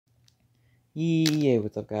Yay,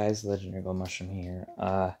 what's up guys, Legendary Gold Mushroom here.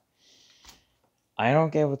 I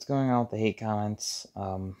don't get what's going on with the hate comments.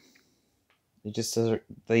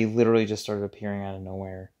 They literally just started appearing out of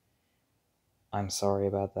nowhere. I'm sorry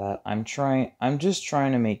about that. I'm just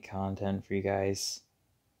trying to make content for you guys.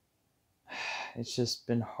 It's just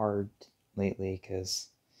been hard lately because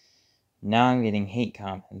now I'm getting hate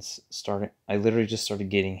comments. I literally just started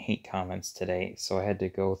getting hate comments today, so I had to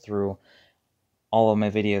go through all of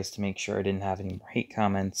my videos to make sure I didn't have any more hate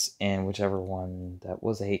comments, and whichever one that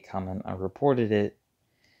was a hate comment, I reported it.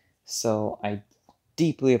 So I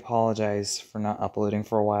deeply apologize for not uploading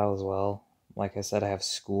for a while as well. Like I said, I have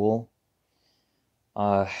school.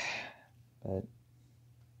 But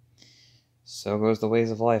so goes the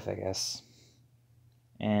ways of life, I guess.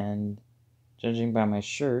 And judging by my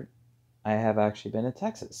shirt, I have actually been to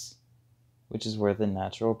Texas, which is where the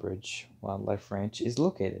Natural Bridge Wildlife Ranch is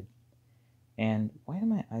located. And why do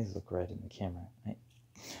my eyes look red in the camera?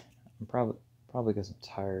 I'm probably because I'm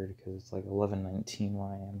tired, because it's like 11:19 where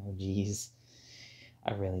I am. Oh geez,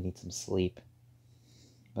 I really need some sleep.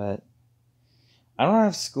 But I don't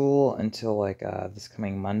have school until like this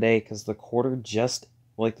coming Monday, because the quarter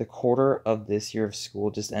of this year of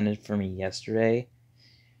school just ended for me yesterday.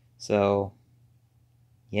 So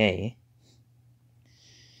yay.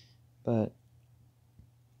 But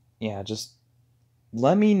yeah, just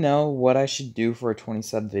let me know what I should do for a 20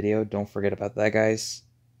 sub video. Don't forget about that, guys,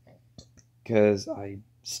 because I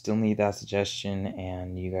still need that suggestion,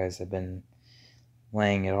 and you guys have been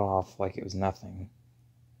laying it off like it was nothing.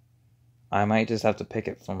 I might just have to pick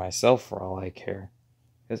it for myself for all I care,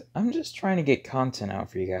 because I'm just trying to get content out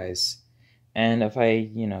for you guys. And if I,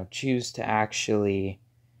 choose to actually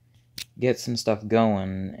get some stuff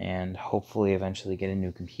going and hopefully eventually get a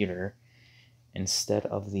new computer instead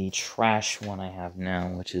of the trash one I have now,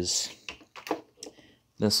 which is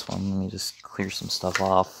this one. Let me just clear some stuff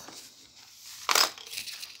off.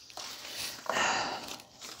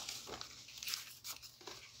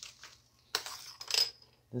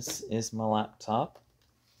 This is my laptop.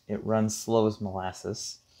 It runs slow as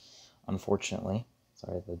molasses, unfortunately.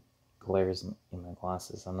 Sorry, the glares in my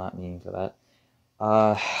glasses. I'm not meaning for that.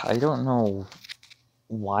 I don't know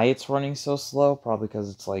why it's running so slow. Probably because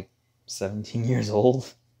it's like 17 years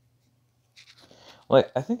old.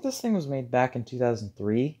 Like, I think this thing was made back in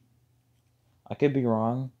 2003. I could be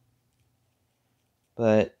wrong.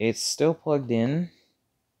 But it's still plugged in.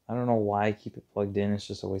 I don't know why I keep it plugged in. It's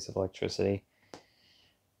just a waste of electricity.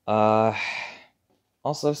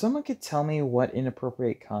 Also, if someone could tell me what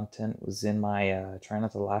inappropriate content was in my Try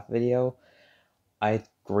Not to Laugh video, I'd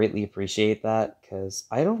greatly appreciate that, because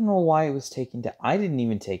I don't know why it was taken down. I didn't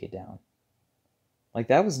even take it down. Like,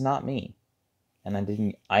 that was not me. And I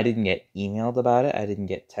didn't get emailed about it. I didn't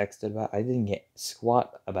get texted about it. I didn't get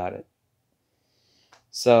squat about it.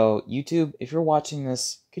 So, YouTube, if you're watching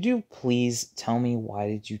this, could you please tell me why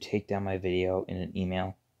did you take down my video in an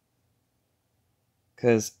email?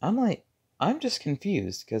 Because I'm just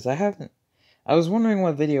confused, because I was wondering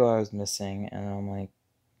what video I was missing, and I'm like,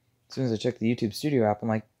 as soon as I checked the YouTube Studio app, I'm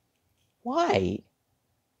like, why?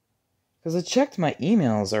 Because I checked my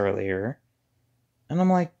emails earlier, and I'm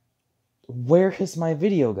like, where has my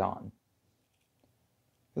video gone?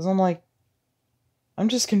 Because I'm like, I'm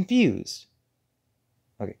just confused.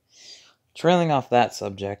 Okay, trailing off that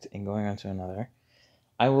subject and going on to another,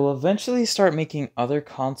 I will eventually start making other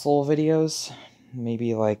console videos,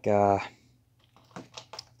 maybe like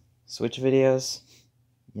Switch videos.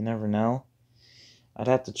 You never know. I'd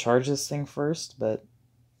have to charge this thing first, but...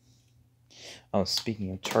 Oh,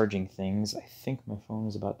 speaking of charging things, I think my phone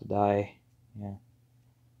is about to die. Yeah.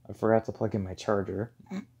 I forgot to plug in my charger.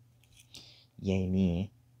 Yay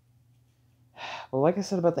me. Well, like I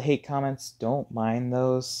said about the hate comments, don't mind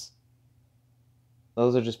those.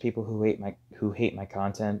 Those are just people who hate my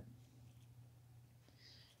content.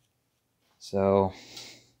 So,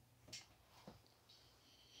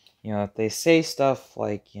 if they say stuff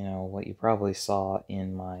like, what you probably saw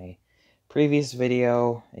in my previous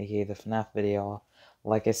video, aka the FNAF video,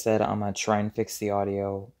 like I said, I'm gonna try and fix the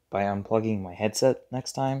audio by unplugging my headset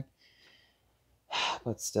next time.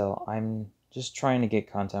 But still, I'm just trying to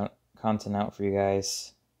get content out for you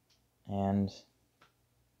guys, and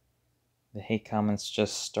the hate comments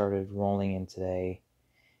just started rolling in today,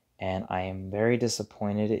 and I am very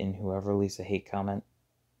disappointed in whoever leaves a hate comment.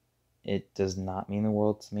 It does not mean the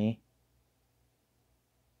world to me.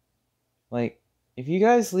 Like, if you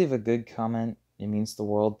guys leave a good comment, it means the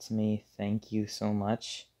world to me. Thank you so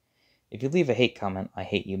much. If you leave a hate comment, I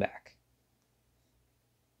hate you back.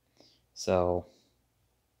 So,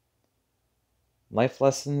 life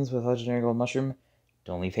lessons with Legendary Gold Mushroom: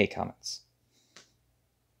 don't leave hate comments.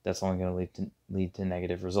 that's only going to lead to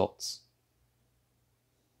negative results.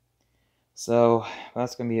 So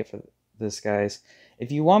that's going to be it for this, guys.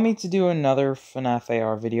 If you want me to do another FNAF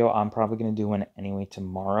AR video, I'm probably going to do one anyway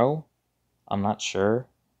tomorrow. I'm not sure.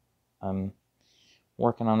 I'm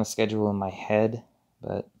working on a schedule in my head,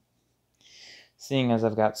 but seeing as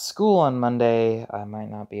I've got school on Monday, I might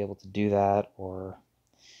not be able to do that, or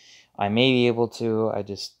I may be able to.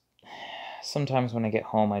 Sometimes when I get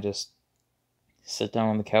home, I just sit down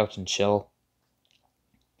on the couch and chill,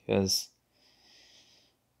 because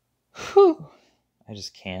I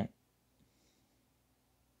just can't.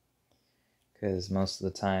 Because most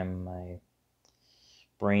of the time, my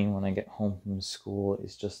brain when I get home from school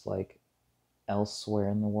is just like elsewhere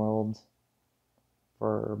in the world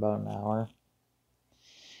for about an hour.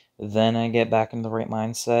 Then I get back into the right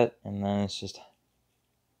mindset, and then it's just,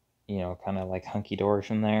 kind of like hunky-dory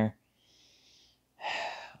from there.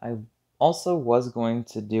 I also was going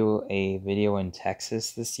to do a video in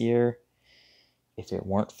Texas this year, if it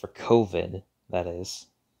weren't for COVID, that is.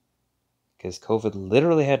 Because COVID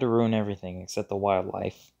literally had to ruin everything except the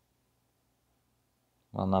wildlife.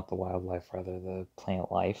 Well, not the wildlife, rather the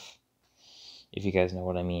plant life. If you guys know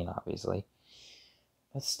what I mean, obviously.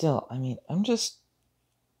 But still, I'm just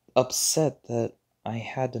upset that I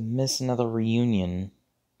had to miss another reunion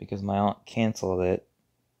because my aunt canceled it.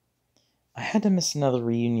 I had to miss another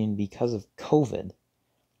reunion because of COVID.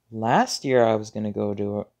 Last year I was going to go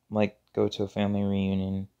to a family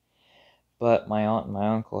reunion, but my aunt and my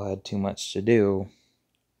uncle had too much to do,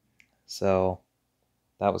 so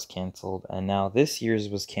that was canceled. And now this year's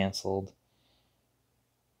was canceled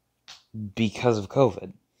because of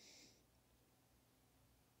COVID,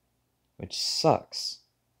 which sucks.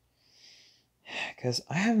 Because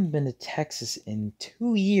I haven't been to Texas in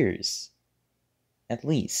 2 years, at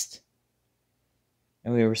least.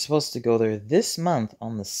 And we were supposed to go there this month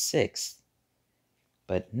on the 6th.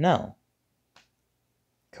 But no.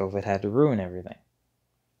 COVID had to ruin everything.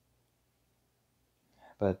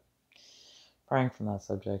 But, prying from that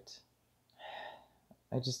subject,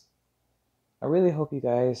 I really hope you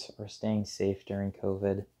guys are staying safe during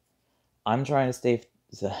COVID. I'm trying to stay...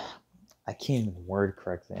 I can't even word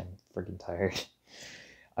correctly. I'm freaking tired.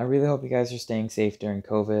 I really hope you guys are staying safe during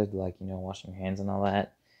COVID, like, washing your hands and all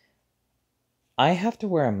that. I have to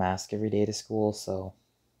wear a mask every day to school, so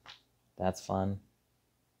that's fun.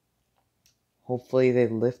 Hopefully they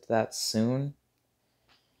lift that soon,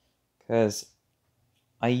 because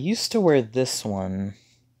I used to wear this one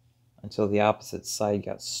until the opposite side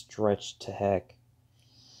got stretched to heck.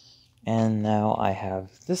 And now I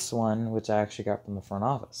have this one, which I actually got from the front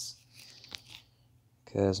office.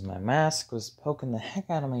 Because my mask was poking the heck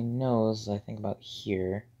out of my nose, I think about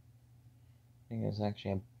here. I think there's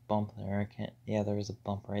actually a bump there. Yeah, there was a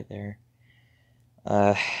bump right there.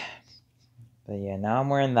 But yeah, now I'm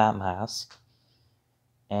wearing that mask.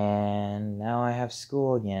 And now I have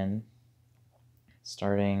school again,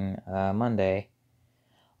 starting Monday.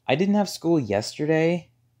 I didn't have school yesterday,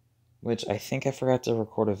 which I think I forgot to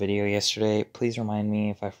record a video yesterday. Please remind me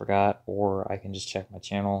if I forgot, or I can just check my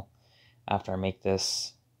channel after I make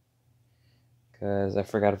this, because I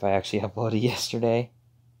forgot if I actually uploaded yesterday.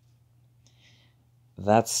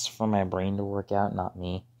 That's for my brain to work out, not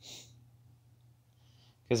me.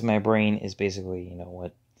 Because my brain is basically,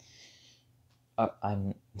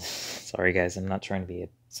 I'm sorry guys, I'm not trying to be a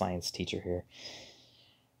science teacher here,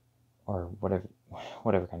 or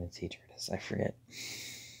whatever kind of teacher it is, I forget.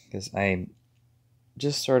 Because I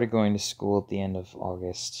just started going to school at the end of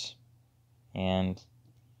August, and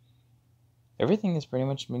everything has pretty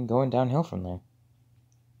much been going downhill from there.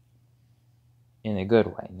 In a good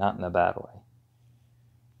way, not in a bad way.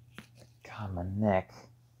 God, my neck.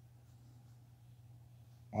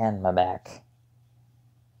 And my back.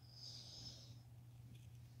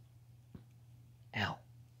 Ow.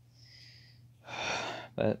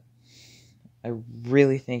 But I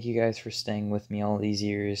really thank you guys for staying with me all these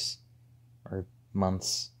years. Or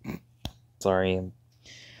months. Sorry,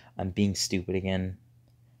 I'm being stupid again.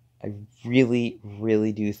 I really,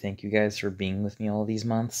 really do thank you guys for being with me all these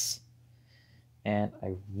months. And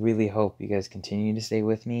I really hope you guys continue to stay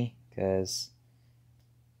with me, because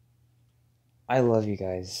I love you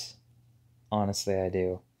guys. Honestly, I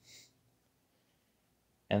do.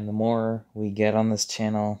 And the more we get on this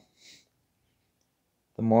channel,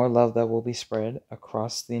 the more love that will be spread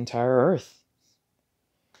across the entire earth.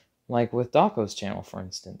 Like with Daco's channel, for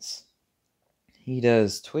instance. He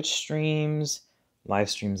does Twitch streams, live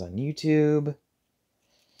streams on YouTube,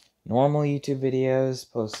 normal YouTube videos,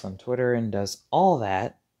 posts on Twitter, and does all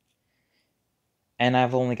that. And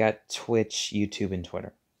I've only got Twitch, YouTube, and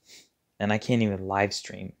Twitter. And I can't even live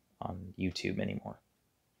stream on YouTube anymore.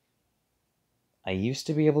 I used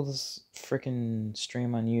to be able to freaking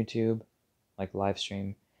stream on YouTube, like live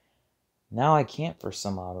stream. Now I can't for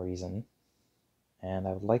some odd reason, and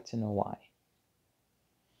I would like to know why.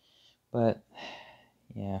 But,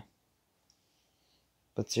 yeah.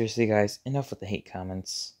 But seriously, guys, enough with the hate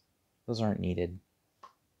comments. Those aren't needed.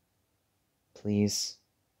 Please,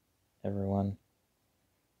 everyone,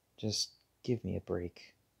 just give me a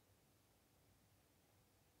break.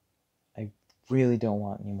 I really don't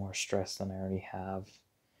want any more stress than I already have,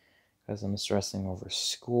 because I'm stressing over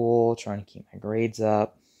school, trying to keep my grades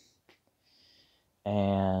up,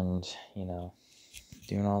 and,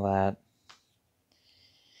 doing all that.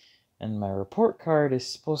 And my report card is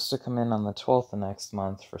supposed to come in on the 12th of next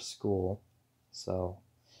month for school, so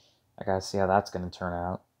I gotta see how that's gonna turn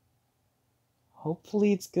out.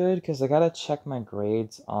 Hopefully it's good, because I gotta check my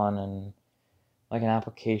grades on an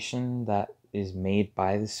application that is made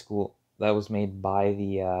by the school, that was made by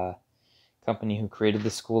the company who created the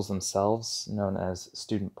schools themselves, known as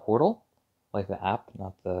Student Portal, like the app,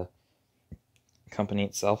 not the company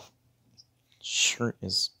itself. Shirt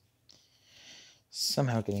is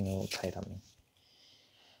somehow getting a little tight on me.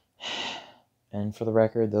 And for the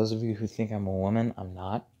record, those of you who think I'm a woman, I'm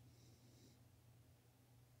not.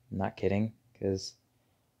 I'm not kidding, because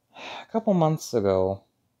a couple months ago,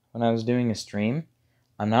 when I was doing a stream,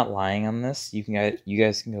 I'm not lying on this. You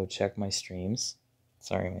guys can go check my streams.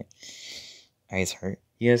 Sorry, my eyes hurt.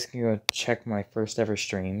 You guys can go check my first ever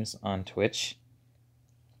streams on Twitch.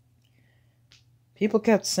 People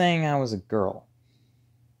kept saying I was a girl.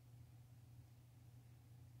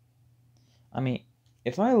 I mean,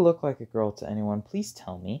 if I look like a girl to anyone, please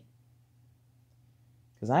tell me.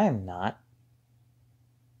 Because I am not.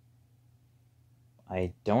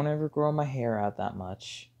 I don't ever grow my hair out that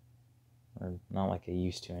much. Or not like I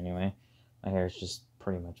used to anyway. My hair's just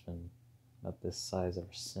pretty much been about this size ever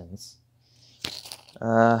since.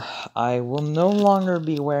 I will no longer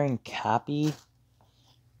be wearing Cappy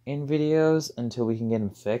in videos until we can get him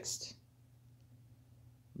fixed.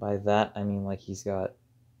 By that, I mean, like, he's got...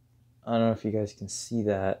 I don't know if you guys can see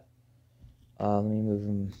that. Let me move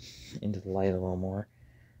him into the light a little more.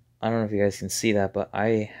 I don't know if you guys can see that, but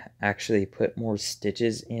I actually put more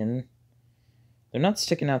stitches in. They're not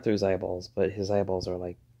sticking out through his eyeballs, but his eyeballs are,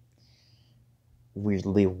 like,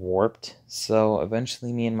 weirdly warped. So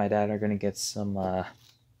eventually me and my dad are going to get some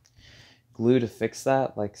glue to fix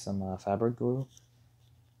that, like some fabric glue.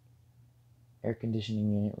 Air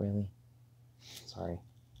conditioning unit, really. Sorry.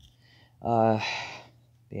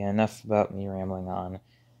 Yeah, enough about me rambling on.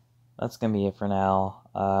 That's going to be it for now.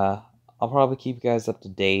 I'll probably keep you guys up to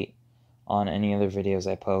date on any other videos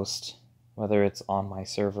I post, whether it's on my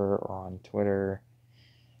server or on Twitter,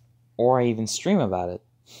 or I even stream about it.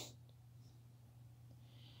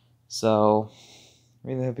 So,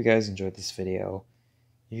 really hope you guys enjoyed this video.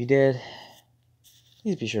 If you did,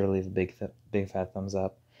 please be sure to leave a big fat thumbs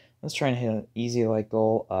up. Let's try and hit an easy like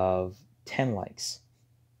goal of 10 likes.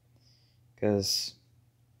 Because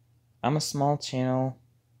I'm a small channel,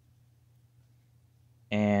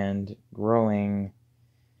 and growing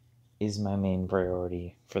is my main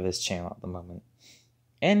priority for this channel at the moment.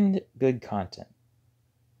 And good content.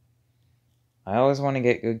 I always want to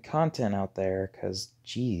get good content out there, because,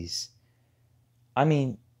 geez. I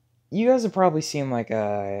mean, you guys have probably seen like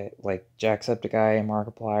Jacksepticeye,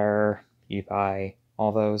 Markiplier, PewDiePie,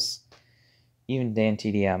 all those. Even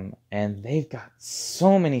DanTDM, and they've got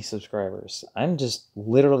so many subscribers. I'm just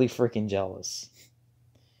literally freaking jealous,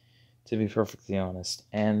 to be perfectly honest.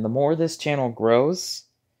 And the more this channel grows,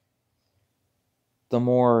 the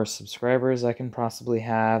more subscribers I can possibly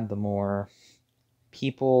have, the more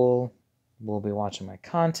people will be watching my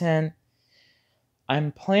content.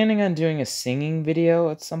 I'm planning on doing a singing video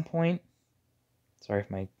at some point. Sorry if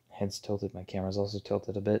my head's tilted, my camera's also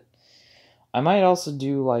tilted a bit. I might also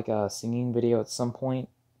do like a singing video at some point.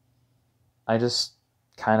 I just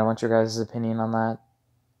kind of want your guys' opinion on that.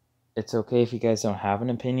 It's okay if you guys don't have an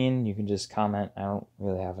opinion. You can just comment, I don't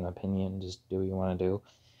really have an opinion, just do what you want to do.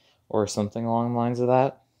 Or something along the lines of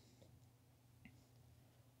that.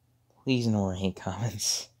 Please no more hate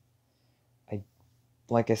comments.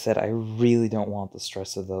 Like I said, I really don't want the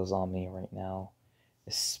stress of those on me right now.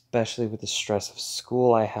 Especially with the stress of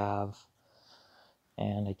school I have.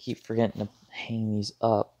 And I keep forgetting to hang these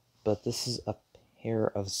up. But this is a pair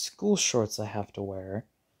of school shorts I have to wear.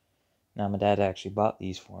 Now, my dad actually bought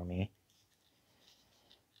these for me.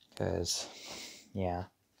 Because, yeah.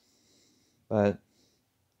 But,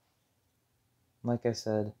 like I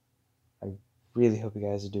said, I really hope you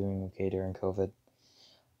guys are doing okay during COVID.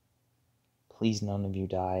 Please none of you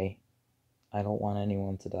die. I don't want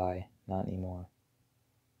anyone to die. Not anymore.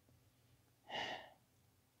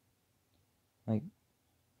 Like,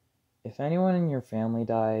 if anyone in your family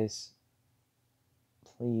dies,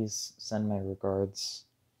 please send my regards.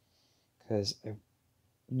 Because I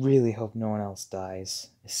really hope no one else dies,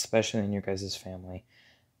 especially in your guys' family.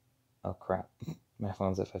 Oh crap, my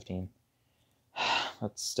phone's at 15.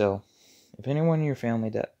 But still, if anyone in your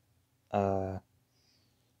family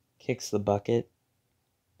kicks the bucket,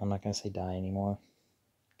 I'm not gonna say die anymore,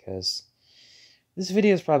 because this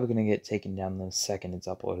video is probably gonna get taken down the second it's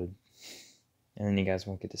uploaded, and then you guys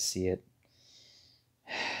won't get to see it.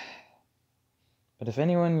 But if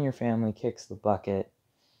anyone in your family kicks the bucket,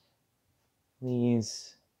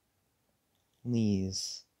 please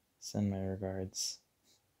send my regards.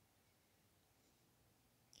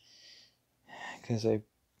 Because I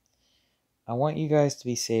want you guys to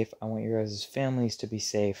be safe. I want your guys' families to be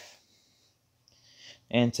safe.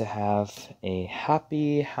 And to have a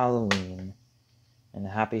happy Halloween, and a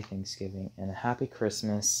happy Thanksgiving, and a happy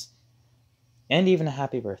Christmas, and even a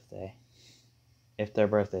happy birthday, if their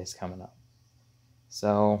birthday's coming up.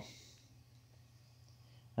 So,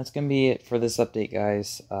 that's going to be it for this update,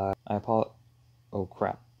 guys. Oh,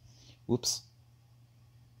 crap. Whoops.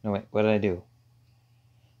 No, wait, what did I do?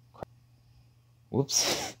 Crap.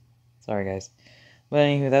 Whoops. Sorry, guys. But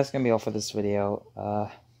anywho, that's going to be all for this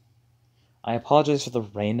video. I apologize for the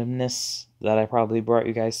randomness that I probably brought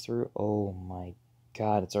you guys through. Oh my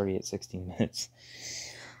god, it's already at 16 minutes.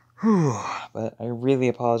 Whew. But I really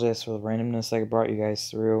apologize for the randomness I brought you guys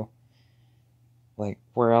through. Like,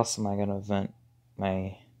 where else am I going to vent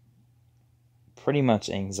my pretty much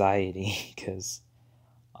anxiety? Because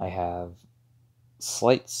I have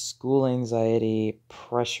slight school anxiety,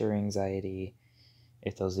 pressure anxiety,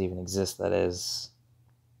 if those even exist, that is.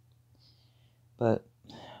 But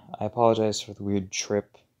I apologize for the weird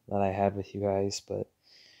trip that I had with you guys, but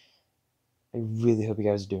I really hope you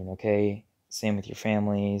guys are doing okay. Same with your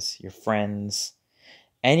families, your friends,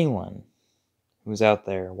 anyone who's out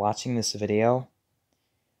there watching this video.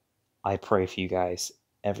 I pray for you guys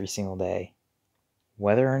every single day.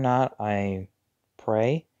 Whether or not I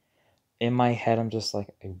pray, in my head I'm just like,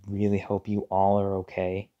 I really hope you all are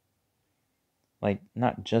okay. Like,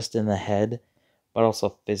 not just in the head, but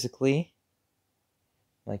also physically.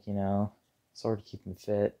 Like, you know, sort of keeping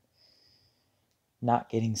fit. Not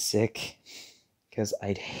getting sick. Because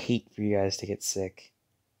I'd hate for you guys to get sick.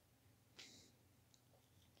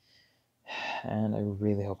 And I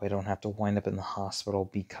really hope I don't have to wind up in the hospital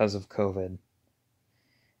because of COVID.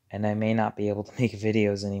 And I may not be able to make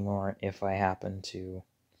videos anymore if I happen to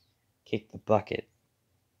kick the bucket.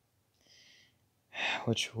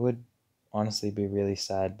 Which would honestly be really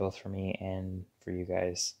sad, both for me and for you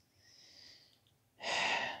guys.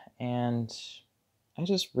 And I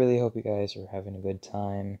just really hope you guys are having a good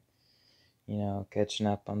time. You know, catching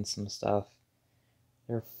up on some stuff.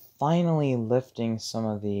 They're finally lifting some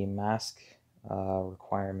of the mask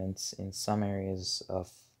requirements in some areas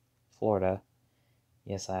of Florida.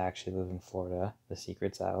 Yes, I actually live in Florida. The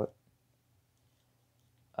secret's out.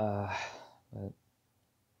 But I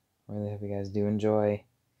really hope you guys do enjoy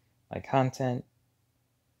my content.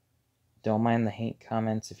 Don't mind the hate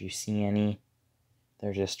comments if you see any.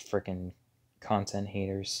 They're just freaking content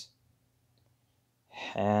haters.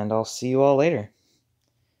 And I'll see you all later.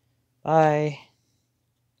 Bye.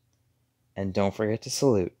 And don't forget to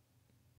salute.